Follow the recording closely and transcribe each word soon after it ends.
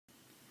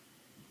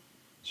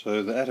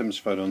So the atoms,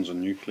 photons and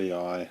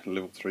nuclei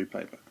level 3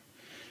 paper.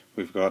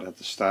 We've got at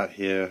the start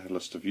here a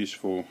list of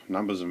useful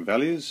numbers and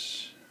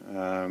values.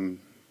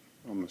 I'm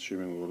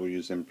assuming we'll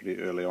use them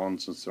pretty early on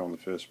since they're on the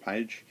first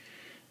page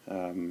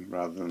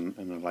rather than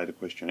in a later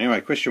question.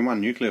 Anyway, question 1,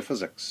 nuclear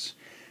physics.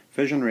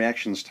 Fission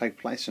reactions take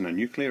place in a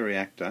nuclear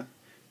reactor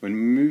when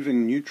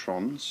moving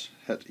neutrons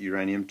hit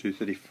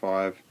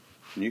uranium-235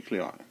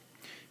 nuclei.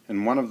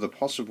 In one of the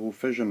possible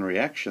fission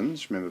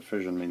reactions, remember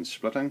fission means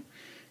splitting,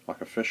 like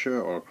a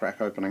fissure or a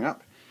crack opening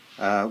up,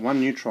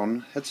 one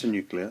neutron hits a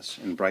nucleus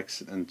and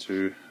breaks it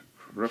into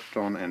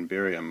krypton and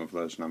barium of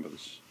those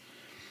numbers.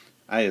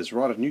 A is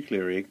write a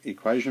nuclear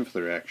equation for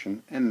the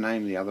reaction and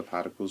name the other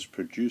particles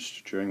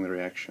produced during the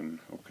reaction.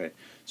 Okay,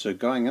 so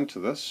going into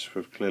this,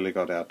 we've clearly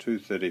got our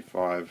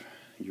 235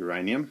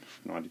 uranium,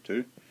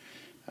 92,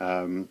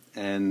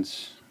 and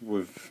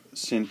we've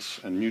sent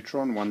a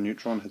neutron. One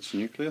neutron hits the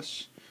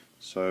nucleus,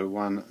 so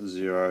 1,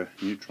 0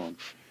 neutron.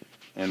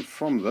 And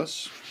from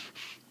this,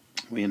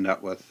 we end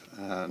up with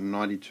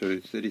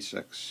 92,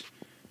 36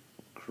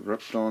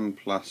 krypton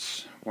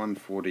plus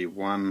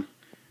 141,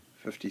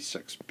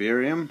 56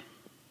 barium,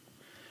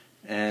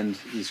 and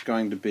there's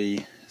going to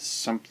be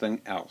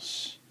something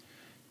else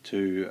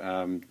to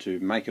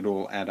make it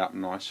all add up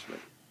nicely.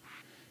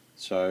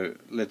 So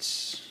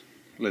let's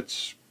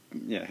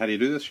how do you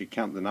do this? You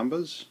count the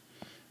numbers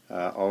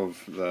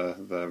of the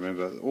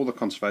remember all the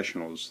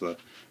conservation laws,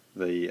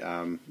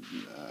 the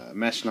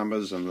mass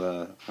numbers and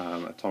the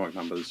atomic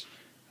numbers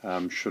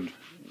should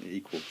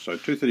equal. So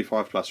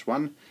 235 plus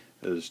 1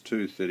 is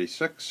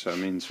 236, so it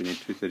means we need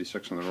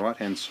 236 on the right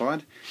hand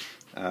side.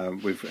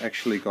 We've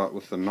actually got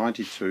with the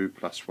 92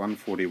 plus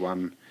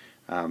 141,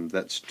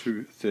 that's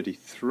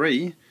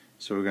 233,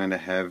 so we're going to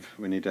have,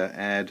 we need to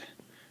add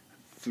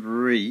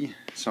 3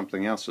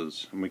 something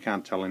else's, and we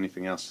can't tell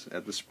anything else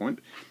at this point.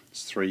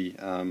 It's 3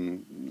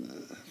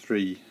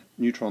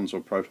 neutrons or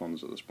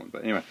protons at this point.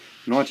 But anyway,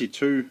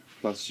 92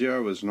 plus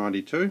 0 is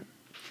 92,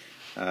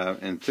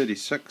 and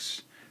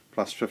 36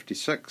 plus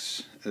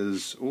 56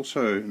 is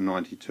also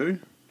 92.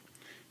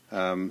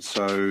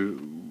 So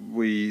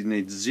we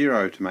need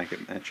 0 to make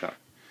it match up.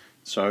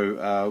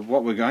 So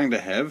what we're going to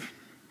have,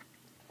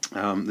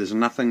 there's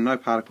no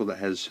particle that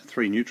has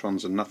 3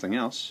 neutrons and nothing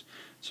else.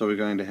 So we're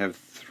going to have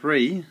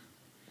 3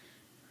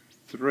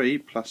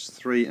 plus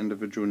 3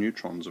 individual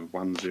neutrons of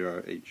 1,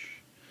 0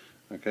 each.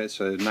 Okay,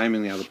 so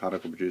naming the other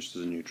particle produced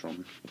is a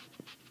neutron.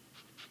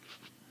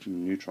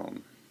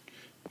 Neutron.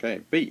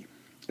 Okay, B.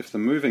 If the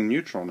moving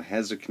neutron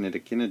has a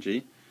kinetic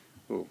energy,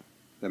 well,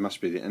 there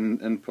must be the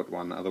input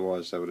one,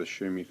 otherwise they would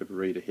assume you could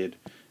read ahead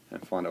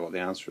and find out what the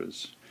answer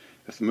is.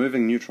 If the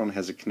moving neutron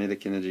has a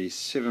kinetic energy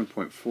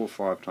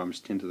 7.45 times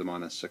 10 to the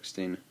minus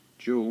 16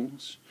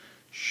 joules,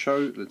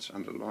 let's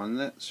underline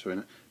that,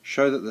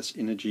 show that this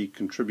energy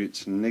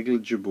contributes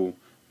negligible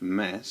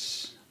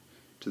mass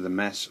to the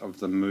mass of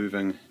the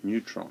moving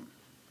neutron.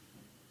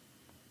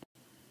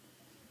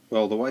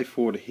 Well, the way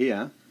forward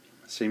here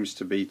seems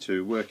to be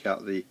to work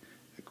out the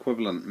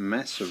equivalent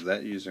mass of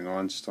that using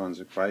Einstein's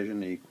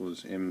equation, E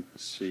equals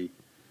mc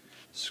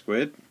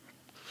squared,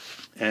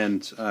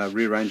 and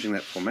rearranging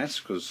that for mass,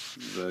 because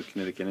the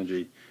kinetic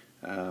energy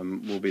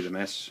will be the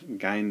mass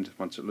gained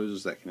once it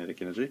loses that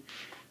kinetic energy.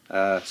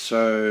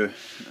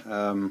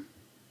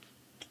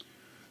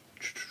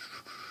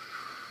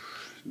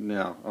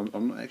 Now,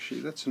 actually,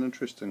 that's an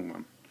interesting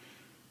one.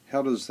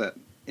 How does that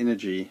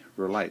energy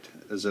relate?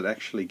 Is it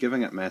actually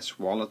giving it mass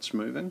while it's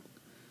moving?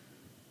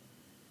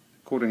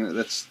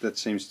 That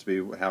seems to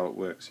be how it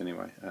works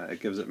anyway. It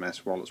gives it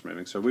mass while it's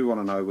moving. So we want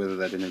to know whether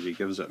that energy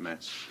gives it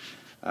mass.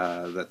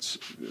 That's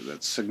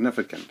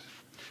significant.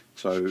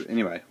 So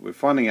anyway, we're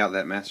finding out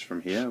that mass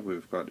from here.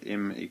 We've got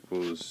m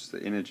equals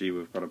the energy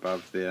we've got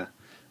above there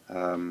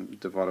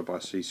divided by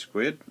c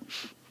squared,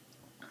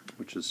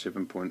 which is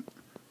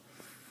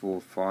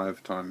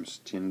 7.45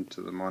 times 10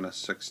 to the minus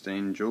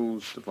 16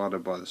 joules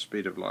divided by the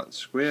speed of light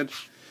squared,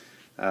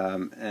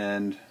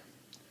 and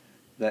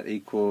that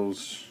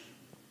equals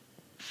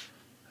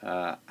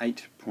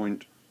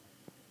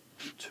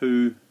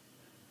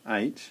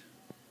 8.28.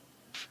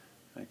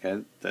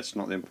 Okay, that's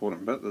not the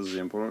important bit, this is the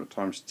important bit,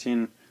 times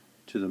 10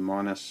 to the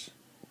minus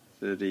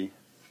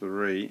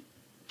 33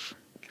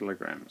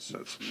 kilograms. So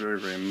it's a very,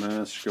 very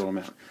minuscule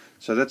amount.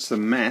 So that's the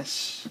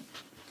mass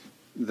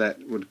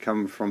that would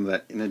come from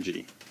that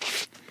energy.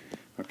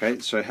 Okay,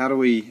 so how do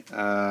we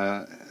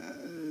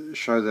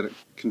show that it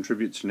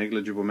contributes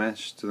negligible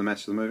mass to the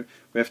mass of the moving?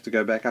 We have to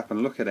go back up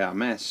and look at our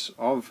mass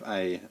of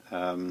a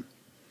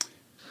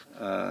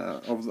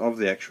of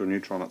the actual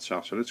neutron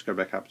itself. So let's go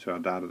back up to our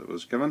data that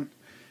was given,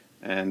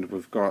 and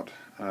we've got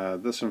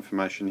this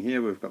information here.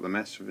 We've got the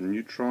mass of a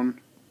neutron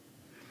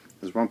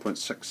is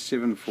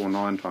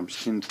 1.6749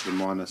 times 10 to the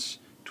minus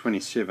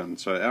 27.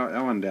 So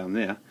our one down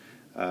there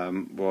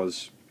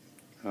was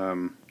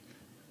what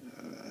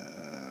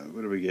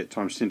do we get?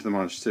 Times 10 to the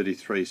minus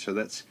 33. So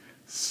that's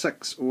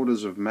 6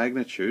 orders of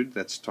magnitude.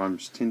 That's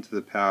times 10 to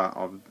the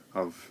power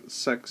of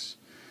 6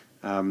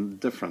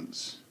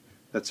 difference.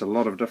 That's a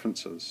lot of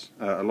differences.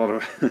 A lot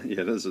of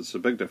yeah, it is. It's a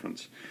big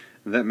difference.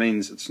 And that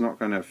means it's not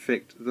going to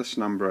affect this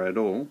number at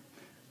all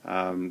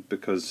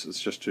because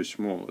it's just too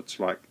small. It's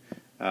like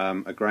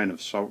a grain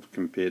of salt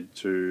compared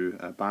to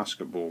a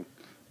basketball,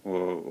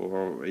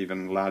 or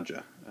even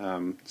larger.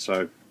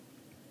 So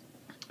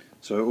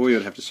all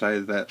you'd have to say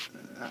is that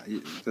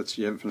you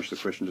haven't finished the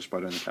question just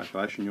by doing the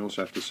calculation. You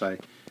also have to say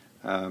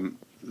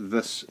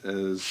this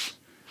is,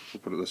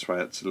 we'll put it this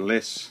way, it's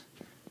less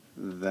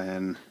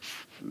than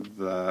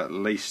the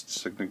least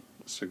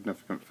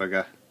significant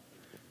figure,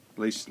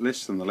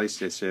 less than the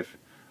least SF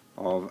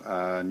of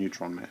a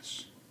neutron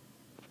mass.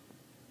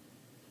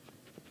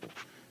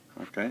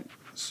 Okay,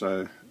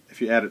 so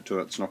if you add it to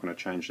it, it's not going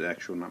to change the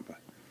actual number.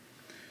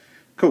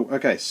 Cool.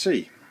 Okay,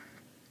 C.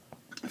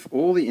 If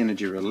all the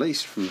energy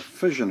released from the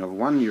fission of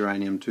one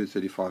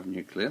uranium-235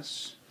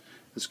 nucleus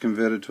is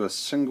converted to a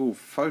single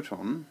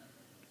photon,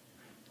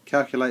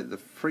 calculate the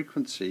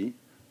frequency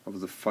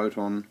of the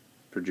photon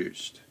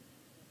produced.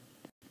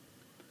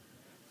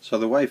 So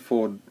the way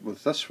forward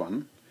with this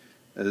one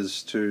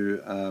is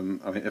to,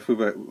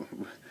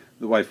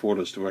 the way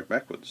forward is to work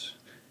backwards.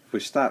 If we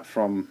start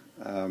from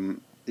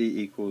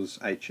E equals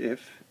HF,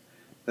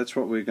 that's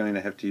what we're going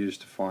to have to use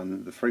to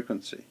find the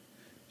frequency.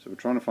 So we're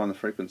trying to find the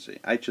frequency.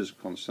 H is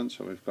constant,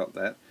 so we've got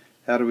that.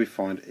 How do we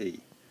find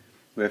E?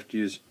 We have to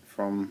use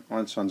from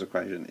Einstein's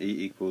equation,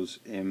 E equals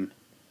mc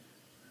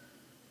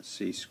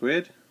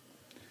squared.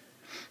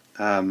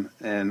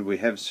 And we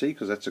have C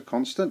because that's a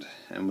constant,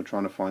 and we're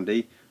trying to find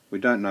E. We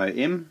don't know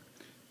M.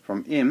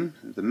 From M,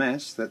 the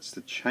mass, that's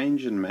the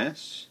change in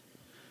mass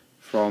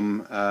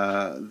from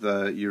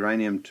the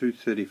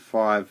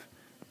uranium-235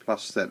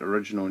 plus that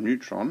original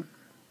neutron,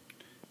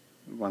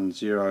 10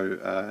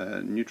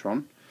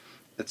 neutron.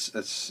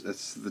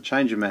 It's the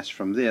change in mass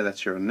from there.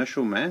 That's your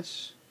initial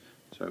mass,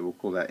 so we'll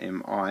call that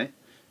Mi,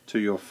 to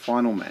your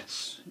final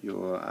mass,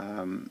 your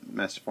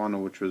mass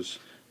final, which was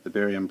the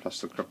barium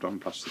plus the krypton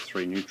plus the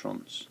 3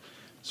 neutrons.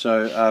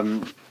 So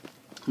I'm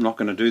not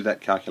going to do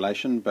that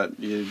calculation, but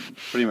you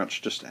pretty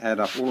much just add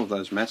up all of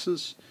those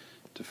masses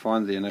to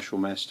find the initial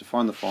mass, to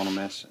find the final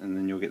mass, and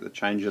then you'll get the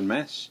change in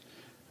mass.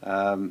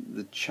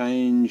 The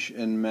change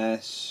in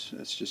mass,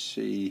 let's just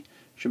see,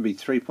 should be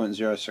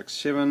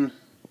 3.067.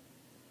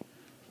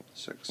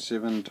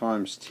 67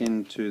 times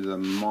 10 to the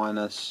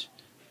minus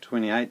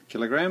 28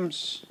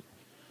 kilograms.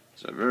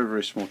 So a very,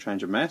 very small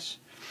change of mass.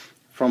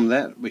 From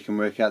that we can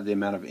work out the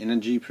amount of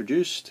energy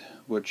produced,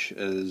 which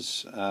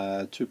is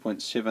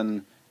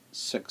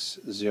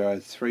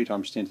 2.7603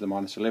 times 10 to the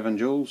minus 11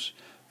 joules.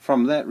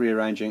 From that,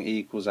 rearranging E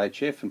equals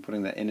HF and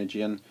putting that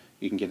energy in,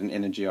 you can get an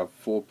energy of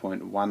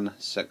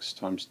 4.16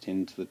 times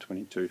 10 to the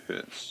 22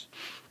 Hertz.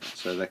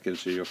 So that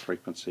gives you your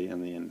frequency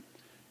in the end.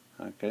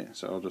 Okay,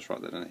 so I'll just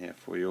write that in here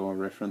for your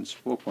reference,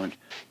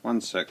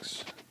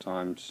 4.16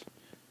 times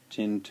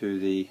 10 to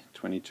the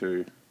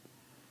 22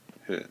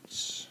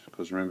 Hertz,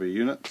 because remember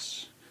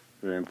units,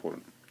 very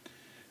important.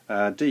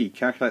 D,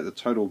 calculate the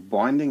total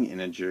binding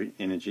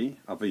energy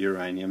of a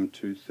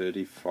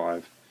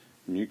uranium-235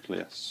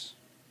 nucleus.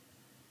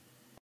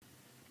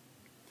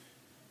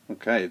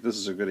 Okay, this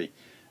is a goodie.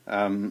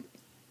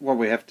 What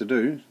we have to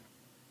do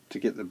to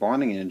get the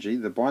binding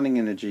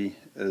energy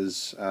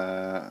is,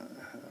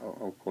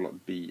 I'll call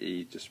it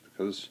BE just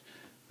because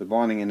the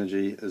binding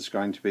energy is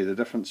going to be the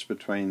difference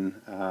between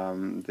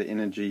the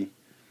energy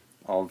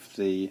of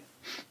the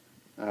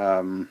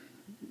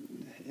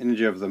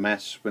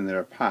mass when they're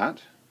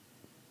apart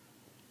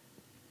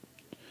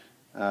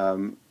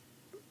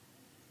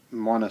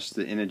minus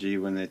the energy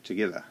when they're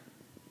together.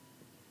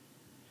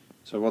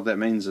 So what that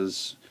means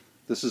is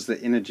this is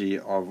the energy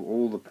of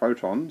all the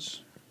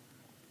protons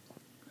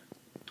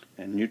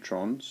and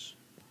neutrons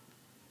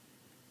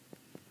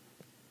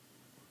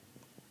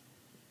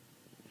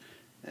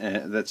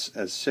that's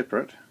as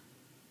separate,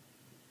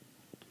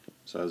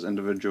 so as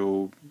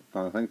individual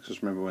kind of things,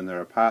 because remember when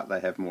they're apart they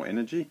have more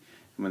energy,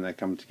 and when they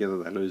come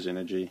together they lose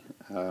energy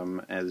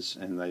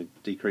and they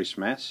decrease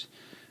mass,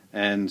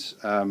 and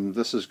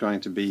this is going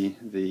to be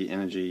the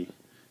energy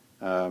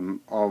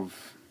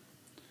of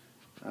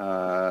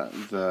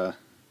the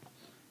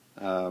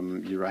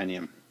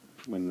uranium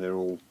when they're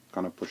all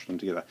kind of pushed in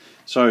together.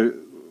 So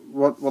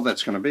what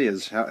that's going to be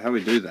is, how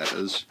we do that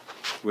is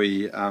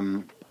we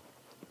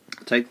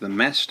take the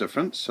mass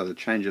difference, so the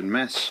change in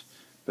mass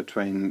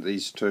between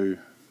these two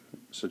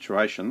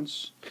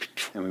situations,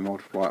 and we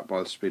multiply it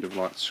by the speed of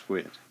light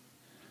squared.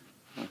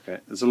 Okay,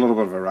 it's a little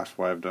bit of a rough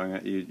way of doing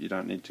it. You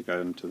don't need to go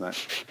into that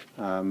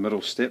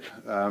middle step,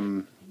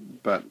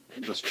 but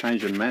this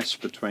change in mass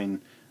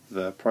between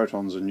the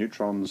protons and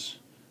neutrons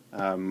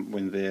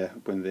when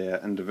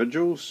they're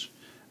individuals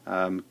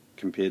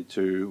compared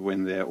to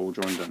when they're all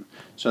joined in.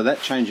 So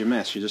that change in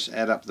mass, you just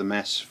add up the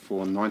mass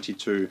for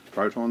 92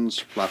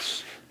 protons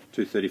plus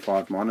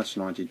 235 minus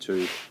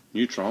 92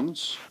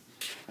 neutrons,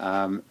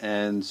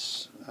 and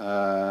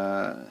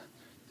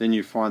then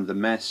you find the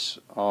mass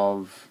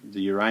of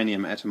the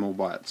uranium atom all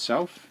by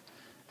itself,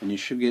 and you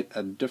should get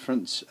a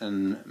difference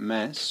in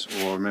mass,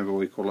 or remember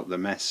we call it the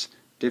mass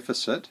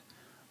deficit,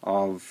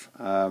 of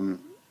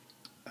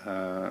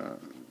I'll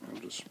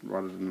just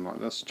write it in like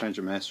this, change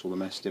the mass or the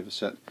mass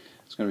deficit.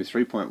 It's going to be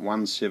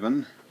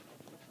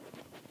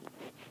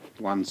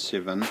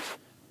 3.1717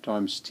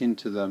 times 10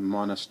 to the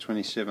minus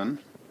 27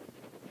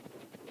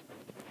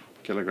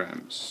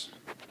 kilograms.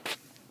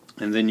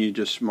 And then you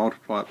just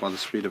multiply it by the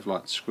speed of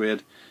light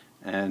squared,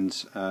 and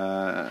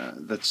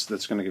that's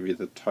going to give you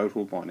the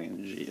total binding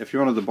energy. If you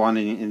wanted the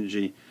binding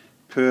energy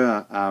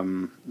per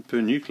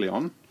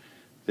nucleon,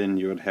 then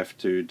you would have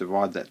to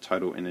divide that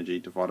total energy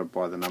divided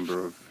by the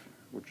number of,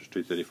 which is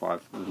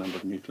 235, the number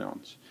of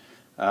nucleons.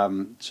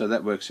 So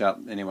that works out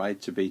anyway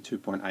to be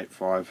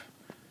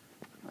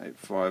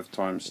 2.85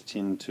 times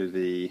 10 to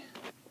the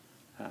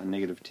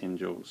negative 10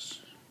 joules.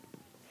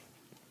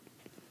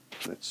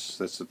 That's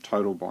the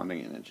total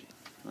binding energy.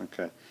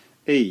 Okay.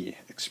 E.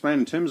 Explain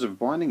in terms of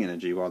binding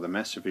energy why the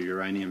mass of a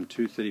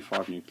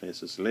uranium-235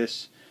 nucleus is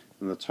less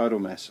than the total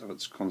mass of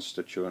its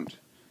constituent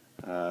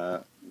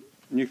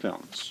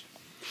nucleons.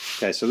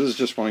 Okay, so this is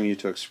just wanting you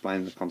to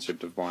explain the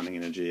concept of binding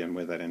energy and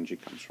where that energy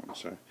comes from.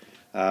 So,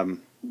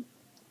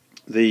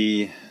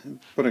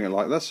 putting it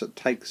like this, it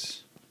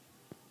takes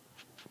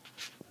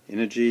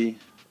energy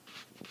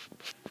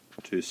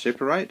to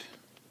separate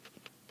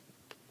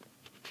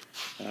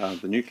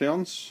the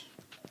nucleons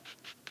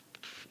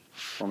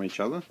from each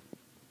other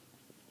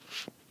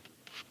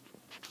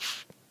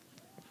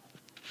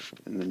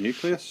in the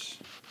nucleus.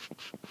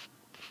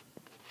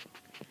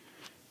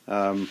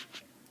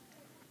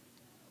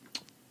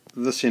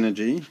 This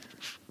energy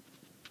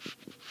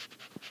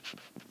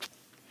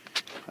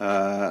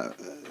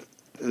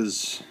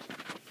is,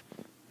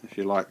 if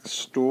you like,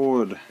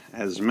 stored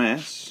as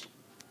mass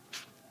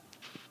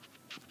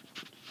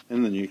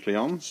in the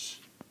nucleons,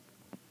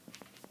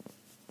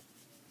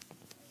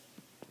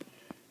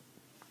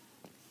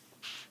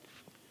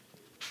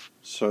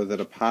 so that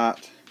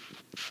apart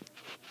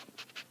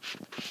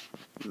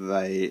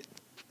they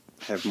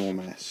have more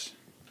mass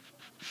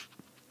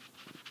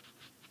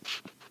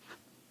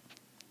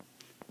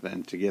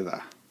than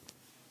together.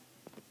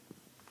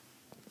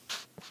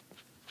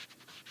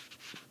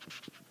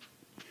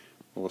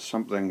 Or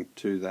something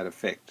to that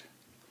effect.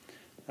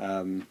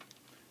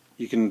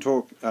 You can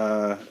talk,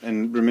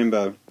 and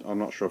remember, I'm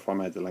not sure if I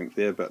made the link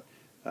there, but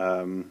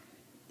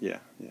yeah,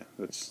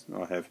 that's,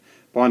 I have.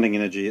 Binding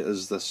energy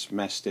is this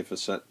mass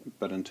deficit,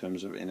 but in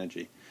terms of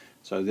energy.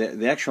 So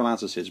the actual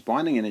answer says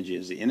binding energy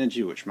is the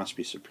energy which must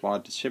be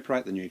supplied to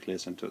separate the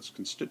nucleus into its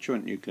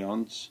constituent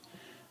nucleons,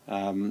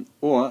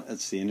 or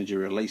it's the energy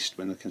released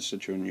when the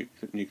constituent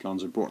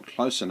nucleons are brought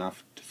close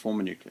enough to form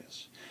a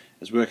nucleus.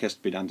 As work has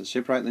to be done to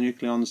separate the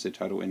nucleons, their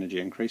total energy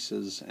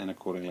increases, and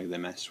accordingly their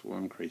mass will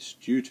increase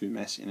due to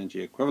mass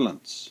energy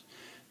equivalence.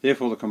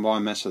 Therefore, the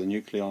combined mass of the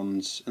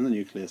nucleons in the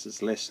nucleus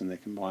is less than their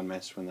combined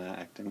mass when they are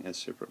acting as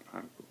separate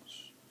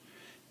particles.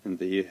 And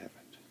there you have it.